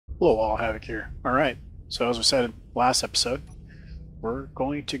Hello all, Havoc here. Alright, so as we said last episode, we're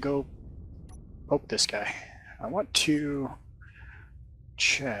going to go poke this guy. I want to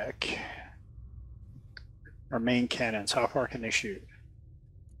check our main cannons. How far can they shoot?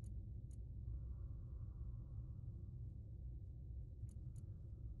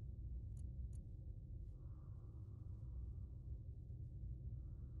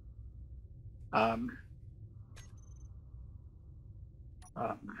 Um,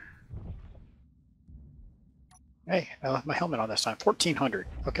 hey, I left my helmet on this time. 1400.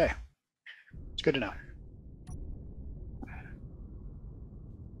 Okay, it's good to know.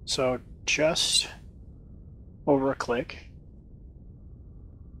 So just over a click.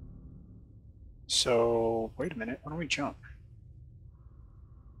 So wait a minute, why don't we jump?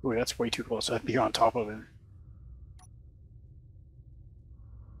 Ooh, that's way too close. I'd be on top of him.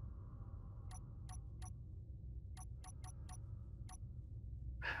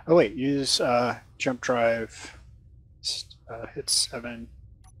 Oh wait, use jump drive. Hit 7.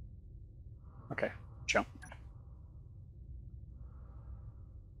 Okay, jump.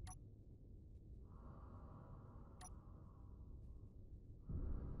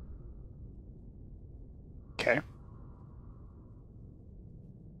 Okay.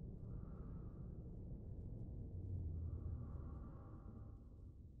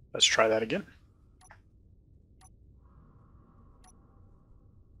 Let's try that again.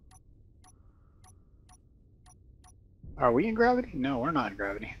 Are we in gravity? No, we're not in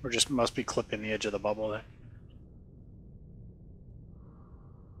gravity. We just must be clipping the edge of the bubble then.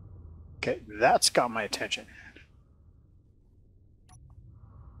 Okay, that's got my attention.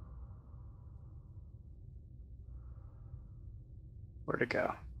 Where'd it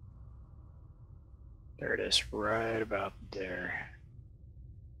go? There it is, right about there.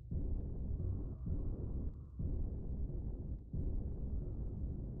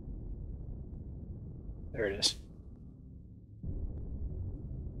 There it is.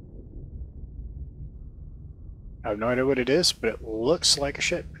 I have no idea what it is, but it looks like a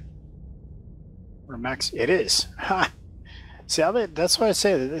ship. Or max, it is. Ha! See how that's why I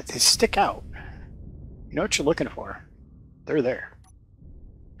say that they stick out. You know what you're looking for. They're there.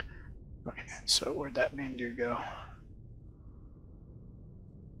 Okay, so where'd that main dude go?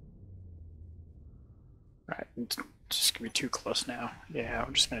 Alright, it's just gonna be too close now. Yeah,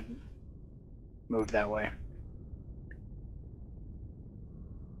 I'm just gonna move that way.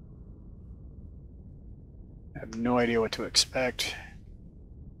 I have no idea what to expect.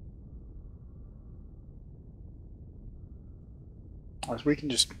 Unless we can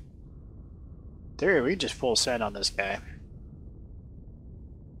just... There, we can just full send on this guy.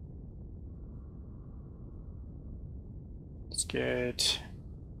 Let's get...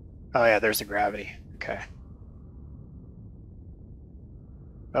 Oh yeah, there's the gravity. Okay.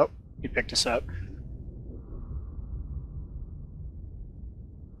 Oh, he picked us up.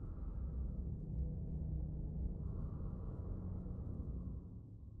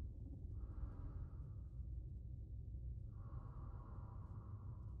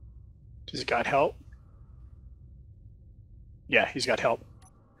 Does he got help? Yeah, he's got help.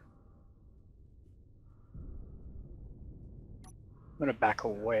 I'm gonna back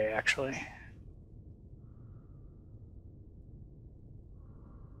away, actually.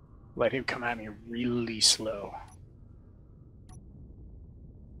 Let him come at me really slow.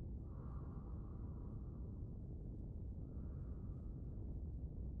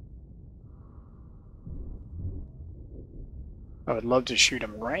 I would love to shoot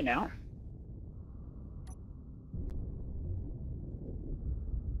him right now.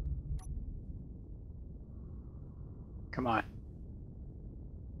 Come on.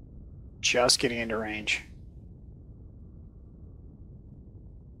 Just getting into range.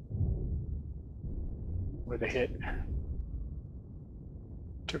 With a hit.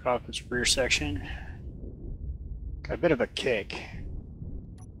 Took off his rear section. Got a bit of a kick.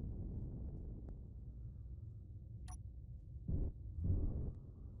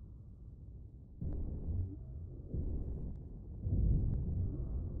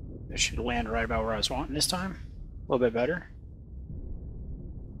 This should land right about where I was wanting this time. A little bit better.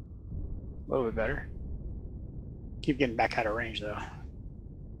 A little bit better. Keep getting back out of range though.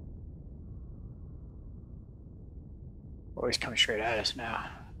 Oh, he's coming straight at us now.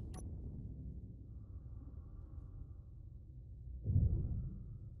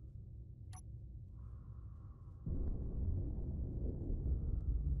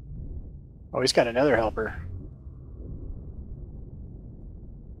 Oh, he's got another helper.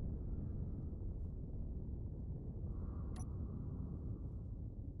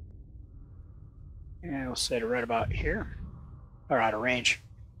 And we'll set it right about here. Or out of range.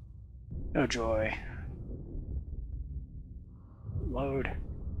 No joy. Load.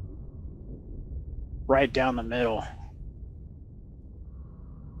 Right down the middle.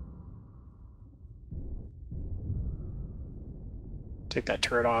 Take that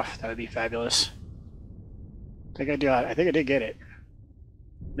turret off. That would be fabulous. I think I did get it.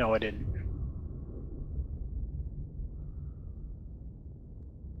 No, I didn't.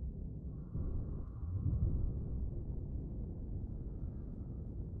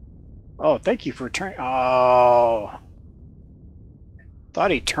 Oh, thank you for turning. Oh.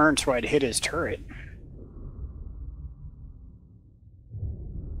 Thought he turned so I'd hit his turret.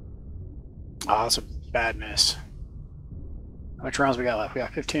 Oh, that's a bad miss. How much rounds we got left? We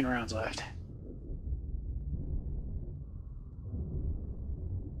got 15 rounds left.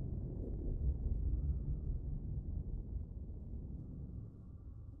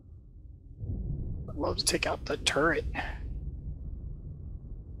 I'd love to take out the turret.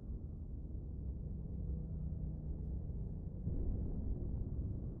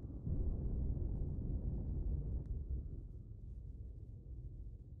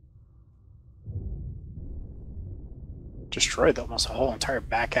 Destroyed almost the whole entire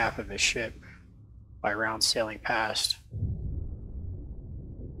back half of his ship by rounds sailing past.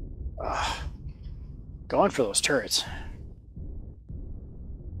 Ugh. Going for those turrets.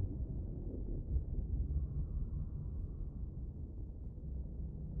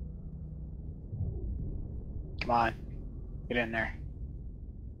 Come on. Get in there.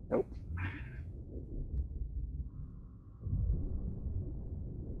 Nope.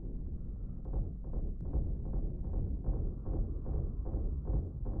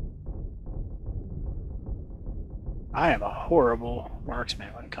 I am a horrible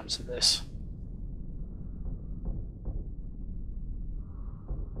marksman when it comes to this.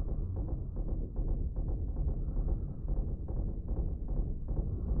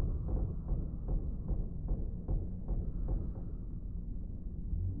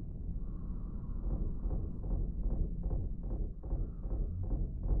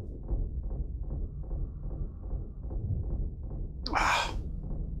 Ah.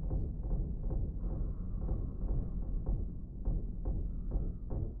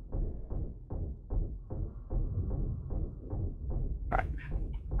 Alright.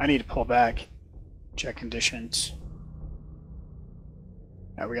 I need to pull back. Check conditions.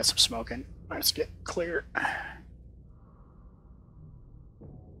 Now we got some smoking. Let's get clear.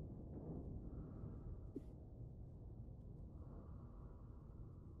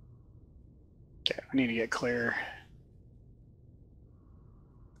 Okay, I need to get clear.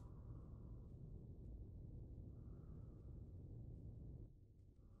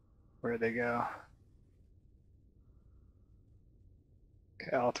 Where'd they go?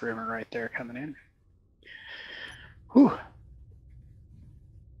 Okay, all three of them are right there coming in. Whew.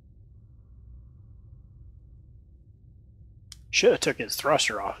 Should have took his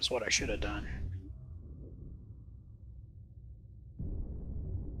thruster off is what I should have done.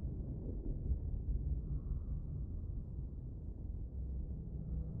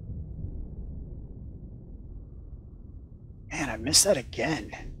 Man, I missed that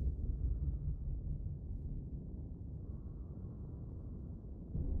again.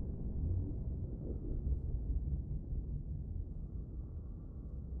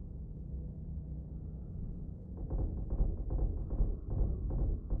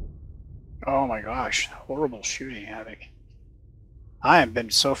 Oh my gosh, horrible shooting, Havoc. I have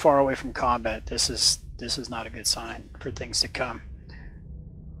been so far away from combat. This is not a good sign for things to come.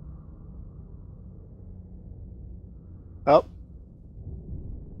 Oh.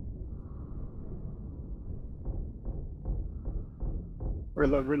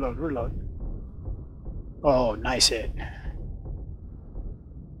 Reload, reload, reload. Oh, nice hit.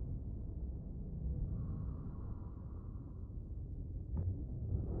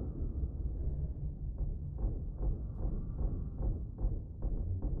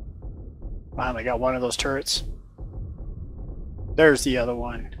 Finally got one of those turrets. There's the other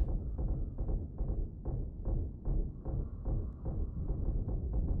one.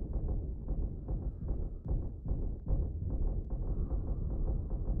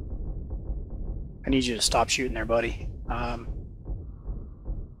 I need you to stop shooting there, buddy.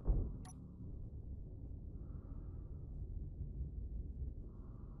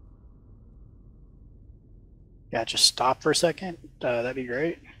 Yeah, just stop for a second. That'd be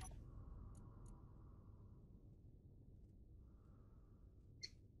great.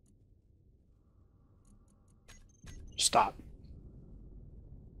 Stop.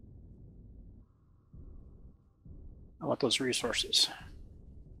 I want those resources.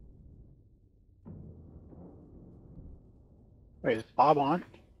 Wait, is Bob on?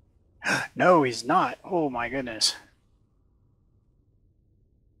 No, he's not. Oh my goodness.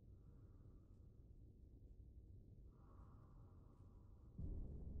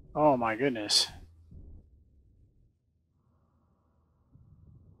 Oh my goodness.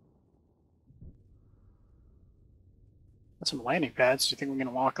 Got some landing pads. Do you think we're going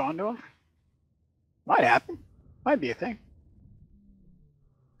to walk onto them? Might happen. Might be a thing.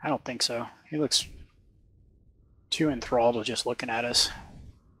 I don't think so. He looks too enthralled with just looking at us.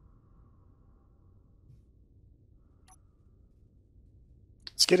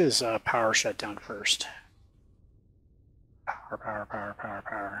 Let's get his power shut down first. Power, power, power, power,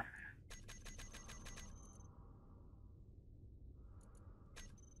 power.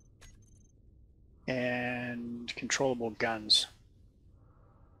 And controllable guns.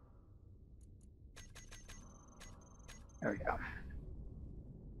 There we go.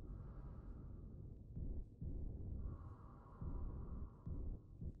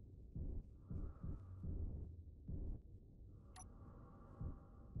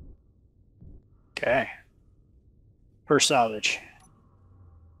 Okay. First salvage.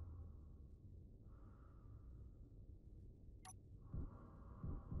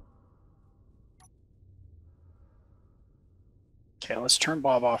 Okay, let's turn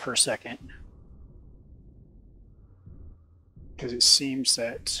Bob off for a second. Because it seems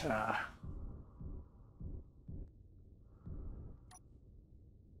that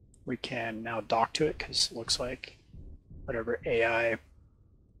we can now dock to it, because it looks like whatever AI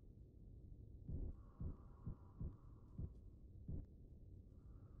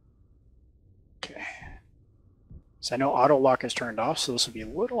okay. So I know auto lock is turned off, so this will be a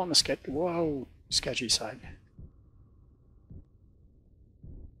little on the sketchy side.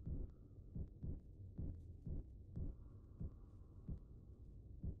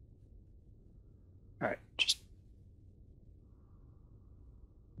 All right, just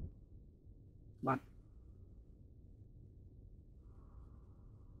come on.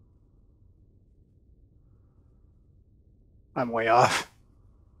 I'm way off.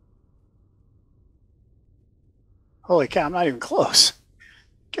 Holy cow, I'm not even close.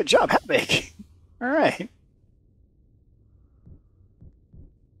 Good job, Havoc. All right.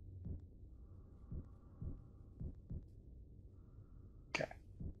 Okay.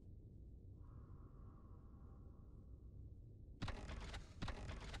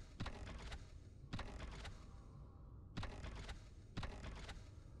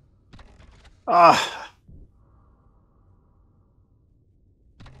 Ah.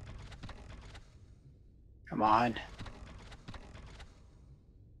 Come on.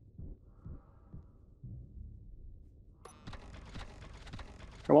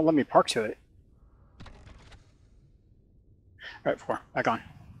 It won't let me park to it. All right, 4. Back on.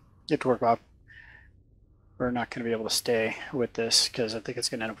 Get to work, Bob. We're not going to be able to stay with this because I think it's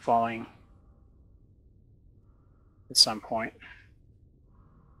going to end up falling at some point.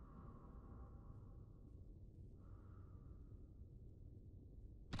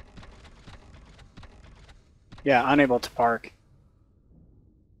 Yeah, unable to park.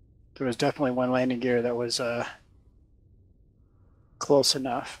 There was definitely one landing gear that was close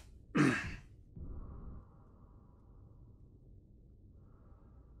enough.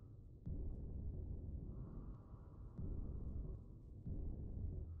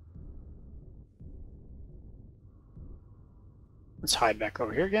 Let's hide back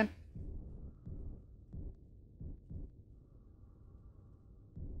over here again.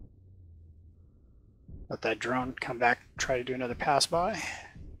 Let that drone come back, try to do another pass by.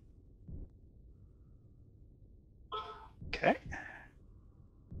 Okay.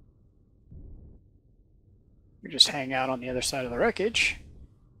 We just hang out on the other side of the wreckage.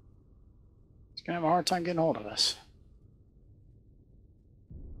 It's gonna have a hard time getting hold of us.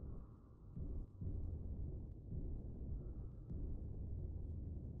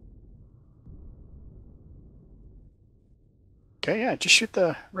 Okay, yeah, just shoot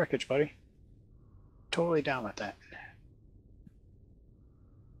the wreckage, buddy. Totally down with that.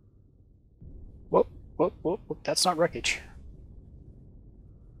 Whoop, whoop, whoop, whoop. That's not wreckage.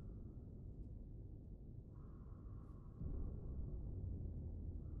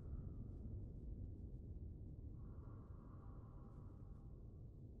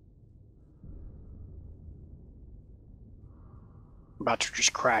 I'm about to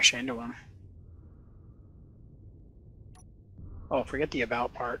just crash into him. Oh, forget the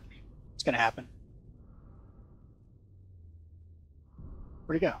about part. It's gonna happen.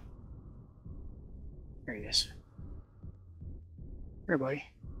 Where'd he go? There he is. Here, buddy.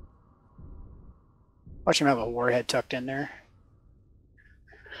 Watch him have a warhead tucked in there.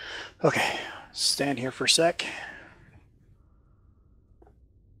 Okay, stand here for a sec.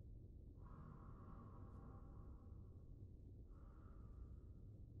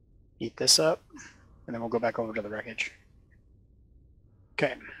 Eat this up, and then we'll go back over to the wreckage.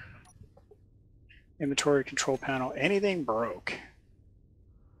 Okay. Inventory control panel. Anything broke.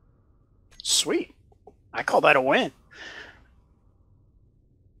 Sweet. I call that a win.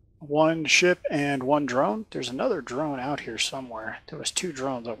 One ship and one drone. There's another drone out here somewhere. There was 2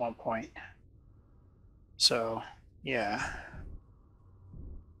 drones at one point. So, yeah.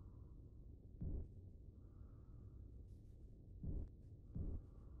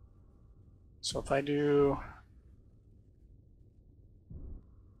 So if I do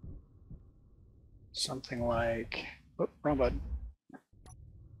something like, oh, wrong button.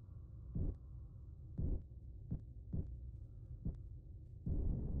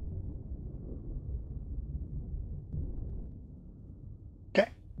 Okay,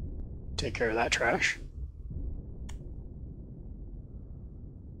 take care of that trash.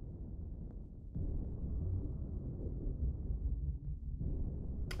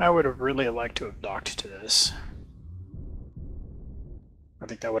 I would have really liked to have docked to this. I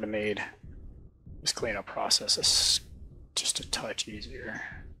think that would have made this cleanup process just a touch easier.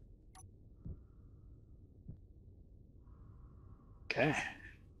 Okay.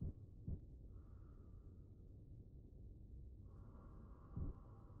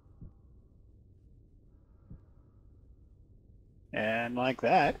 And like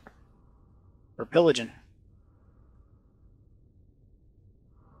that, we're pillaging.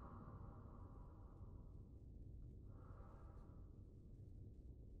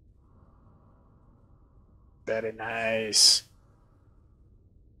 Very nice.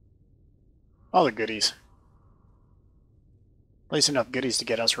 All the goodies. At least enough goodies to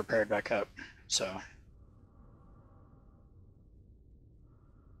get us repaired back up. So.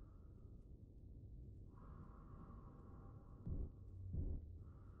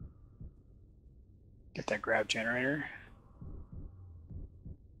 Get that grab generator.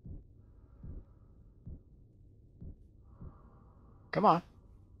 Come on.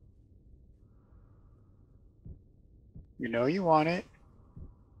 You know you want it.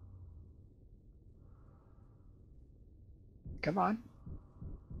 Come on.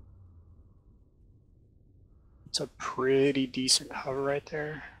 It's a pretty decent hover right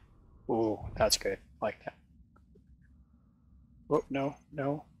there. Ooh, that's good. I like that. Oh, no,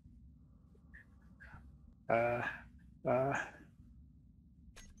 no.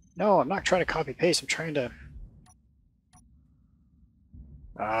 No, I'm not trying to copy paste. I'm trying to.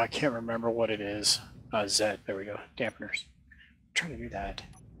 I can't remember what it is. Z. There we go. Dampeners. I'm trying to do that.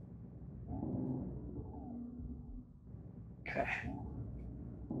 Okay.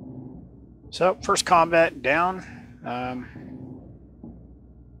 So first combat down. A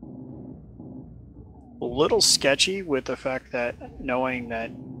little sketchy with the fact that knowing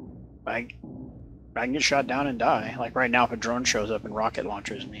that I can get shot down and die. Like right now, if a drone shows up and rocket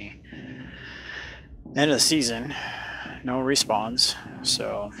launches me, end of the season, no respawns.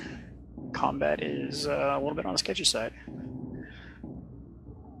 So combat is a little bit on the sketchy side.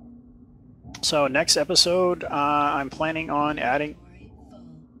 So next episode, I'm planning on adding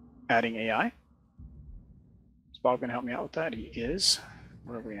AI. Is Bob going to help me out with that? He is.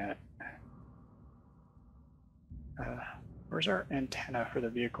 Where are we at? Where's our antenna for the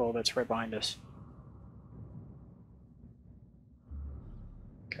vehicle that's right behind us?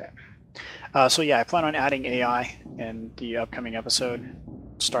 Okay. So yeah, I plan on adding AI in the upcoming episode.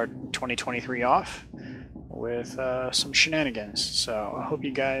 Start 2023 off with some shenanigans. So I hope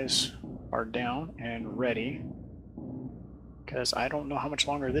you guys are down and ready, because I don't know how much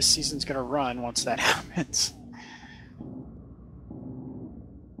longer this season's going to run once that happens.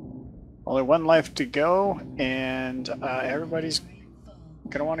 Only one life to go, and everybody's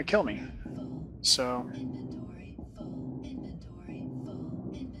going to want to kill me. So...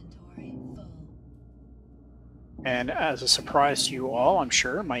 And as a surprise to you all, I'm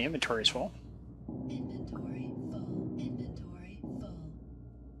sure, my inventory is full.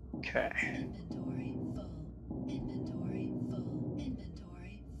 Okay.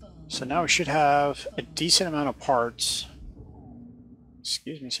 So now we should have a decent amount of parts.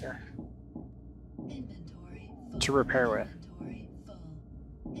 Excuse me, sir. To repair with.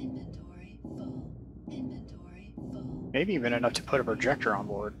 Maybe even enough to put a projector on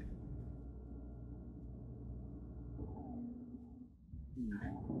board.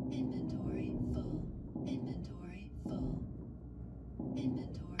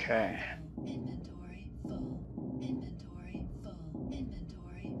 Okay.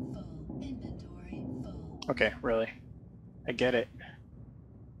 Okay, really. I get it.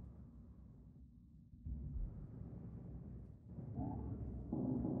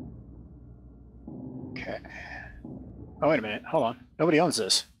 Okay. Oh, wait a minute. Hold on. Nobody owns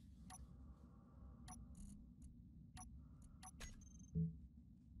this.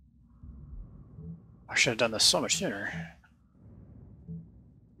 should have done this so much sooner.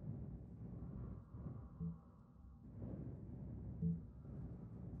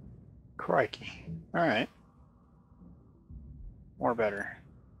 Crikey. Alright. More better.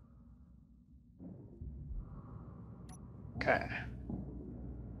 Okay.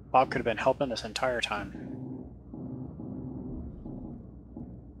 Bob could have been helping this entire time.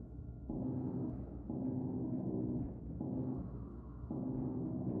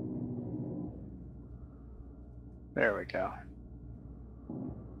 There we go.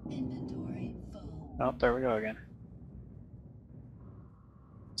 Inventory full. Oh, there we go again.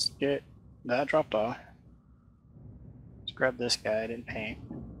 Let's get that dropped off. Let's grab this guy, I didn't paint.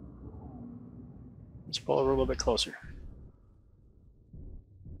 Let's pull over a little bit closer.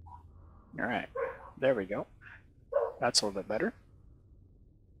 Alright, there we go. That's a little bit better.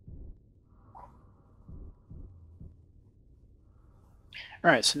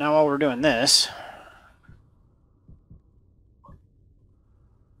 Alright, so now while we're doing this,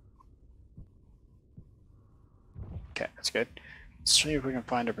 okay, that's good. Let's see if we can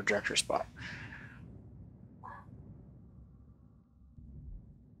find a projector spot.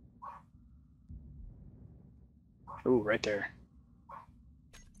 Ooh, right there.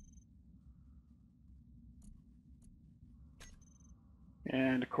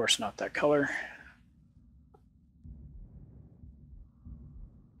 And of course not that color.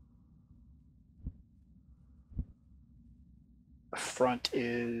 The front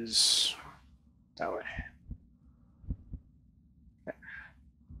is that way. Okay.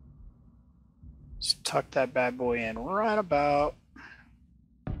 Let's tuck that bad boy in right about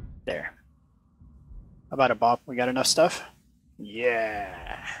there. How about it, Bob? We got enough stuff?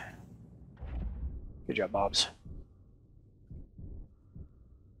 Yeah. Good job, Bobs.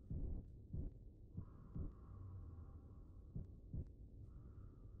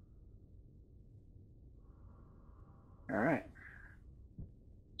 All right.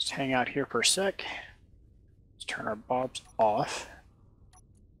 Let's hang out here for a sec. Let's turn our Bobs off.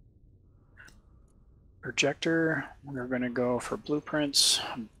 Projector, we're going to go for blueprints,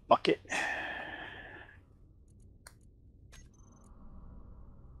 bucket.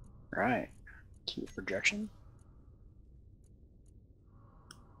 All right, keep projection.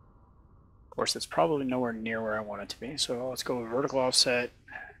 Of course, it's probably nowhere near where I want it to be, so let's go with vertical offset.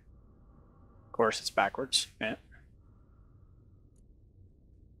 Of course, it's backwards. Yeah.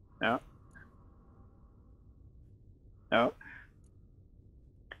 No. No.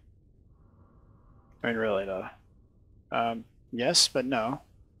 I mean, really, though. Yes, but no.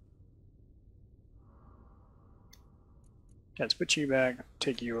 Let's put you back,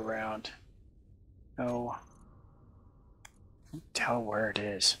 take you around. No. Tell where it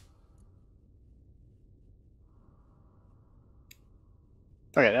is.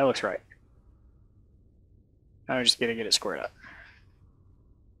 Okay, that looks right. Now I'm just gonna get it squared up.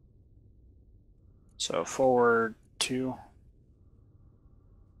 So forward 2.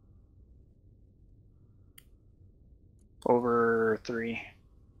 Over 3.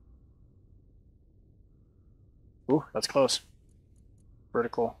 Ooh, that's close.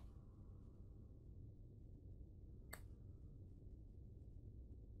 Vertical.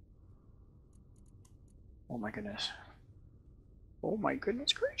 Oh my goodness. Oh my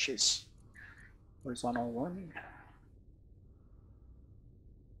goodness gracious. Horizontal 1.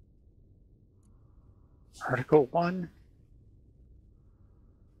 Vertical 1.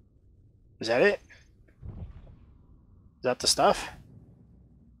 Is that it? Is that the stuff?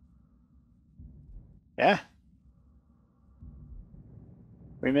 Yeah.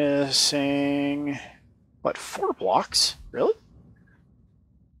 We're missing, what, 4 blocks? Really?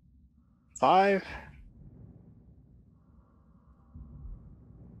 5?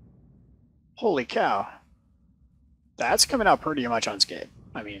 Holy cow. That's coming out pretty much unscathed.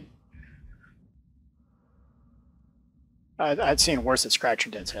 I mean, I'd seen worse at Scratch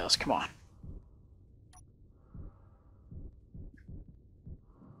and Dent's house. Come on.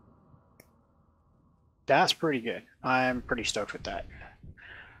 That's pretty good. I'm pretty stoked with that.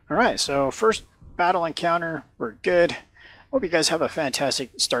 Alright, so first battle encounter, we're good. Hope you guys have a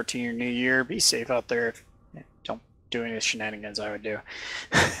fantastic start to your new year. Be safe out there. Don't do any of the shenanigans I would do.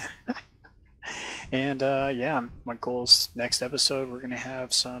 And yeah, my goal is next episode we're going to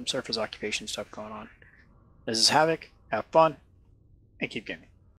have some surface occupation stuff going on. This is Havoc. Have fun and keep gaming.